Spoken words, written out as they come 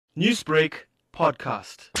Newsbreak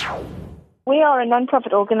podcast. We are a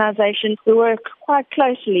non-profit organisation who work quite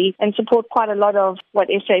closely and support quite a lot of what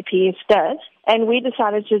SAPS does. And we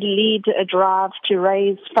decided to lead a drive to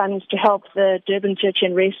raise funds to help the Durban Search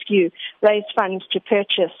and Rescue raise funds to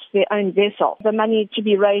purchase their own vessel. The money to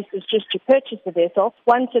be raised is just to purchase the vessel.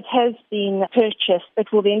 Once it has been purchased,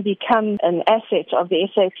 it will then become an asset of the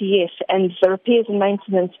SAPS, and the repairs and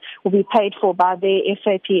maintenance will be paid for by their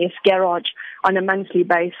SAPS garage on a monthly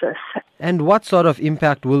basis. And what sort of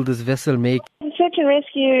impact will this vessel make? The Search and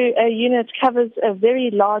Rescue unit covers a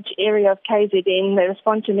very large area of KZN. They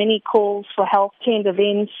respond to many calls for help, attend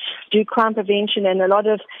events, do crime prevention, and a lot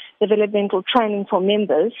of developmental training for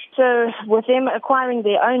members. So with them acquiring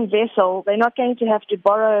their own vessel, they're not going to have to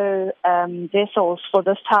borrow vessels for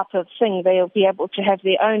this type of thing. They'll be able to have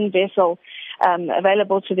their own vessel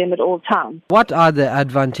available to them at all times. What are the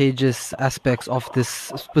advantageous aspects of this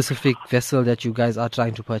specific vessel that you guys are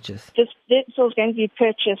trying to purchase? This vessel is going to be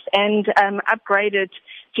purchased and upgraded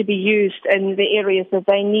to be used in the areas that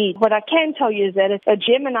they need. What I can tell you is that it's a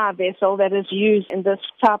Gemini vessel that is used in this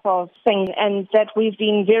type of thing, and that we've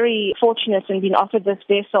been very fortunate and been offered this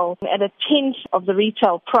vessel at a tenth of the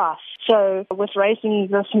retail price. So with raising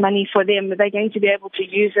this money for them, they're going to be able to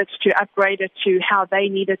use it to upgrade it to how they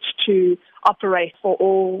need it to operate for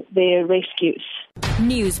all their rescues.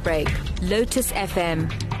 Newsbreak, Lotus FM,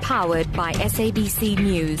 powered by SABC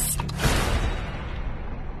News.